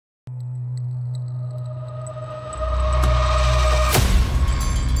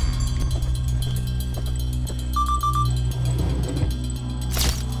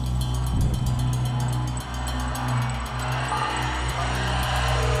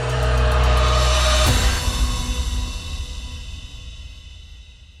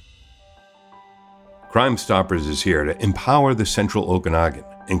Crime Stoppers is here to empower the Central Okanagan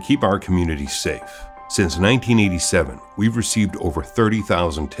and keep our community safe. Since 1987, we've received over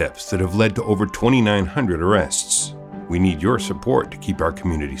 30,000 tips that have led to over 2,900 arrests. We need your support to keep our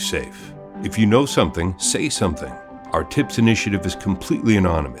community safe. If you know something, say something. Our Tips initiative is completely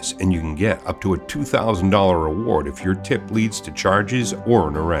anonymous, and you can get up to a $2,000 reward if your tip leads to charges or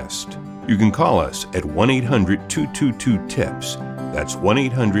an arrest. You can call us at 1-800-222-TIPS. That's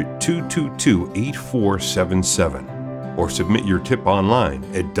 1-800-222-8477. Or submit your tip online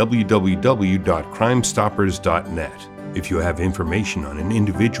at www.crimestoppers.net. If you have information on an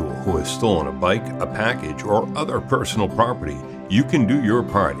individual who has stolen a bike, a package, or other personal property, you can do your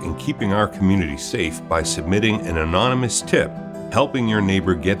part in keeping our community safe by submitting an anonymous tip, helping your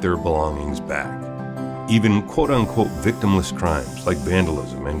neighbor get their belongings back. Even quote-unquote victimless crimes like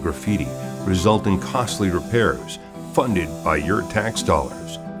vandalism and graffiti result in costly repairs funded by your tax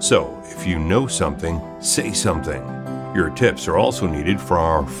dollars. So, if you know something, say something. Your tips are also needed for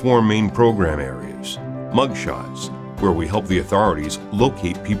our 4 main program areas: mugshots, where we help the authorities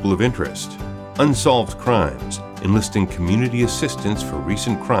locate people of interest; unsolved crimes, enlisting community assistance for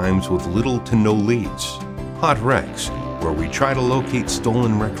recent crimes with little to no leads; hot wrecks, where we try to locate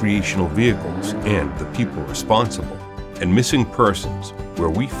stolen recreational vehicles and the people responsible; and missing persons, where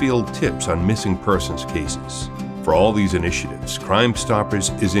we field tips on missing persons cases. For all these initiatives, Crime Stoppers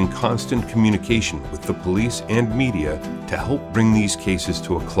is in constant communication with the police and media to help bring these cases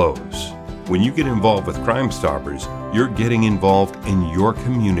to a close. When you get involved with Crime Stoppers, you're getting involved in your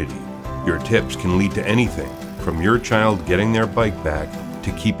community. Your tips can lead to anything from your child getting their bike back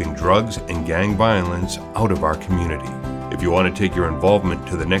to keeping drugs and gang violence out of our community. If you want to take your involvement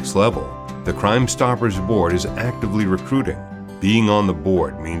to the next level, the Crime Stoppers Board is actively recruiting. Being on the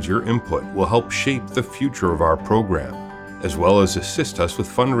board means your input will help shape the future of our program, as well as assist us with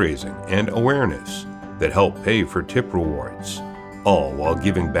fundraising and awareness that help pay for tip rewards, all while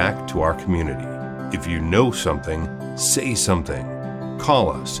giving back to our community. If you know something, say something.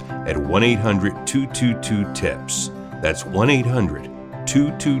 Call us at 1-800-222-TIPS. That's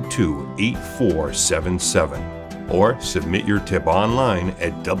 1-800-222-8477. Or submit your tip online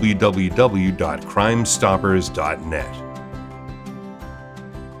at www.crimestoppers.net.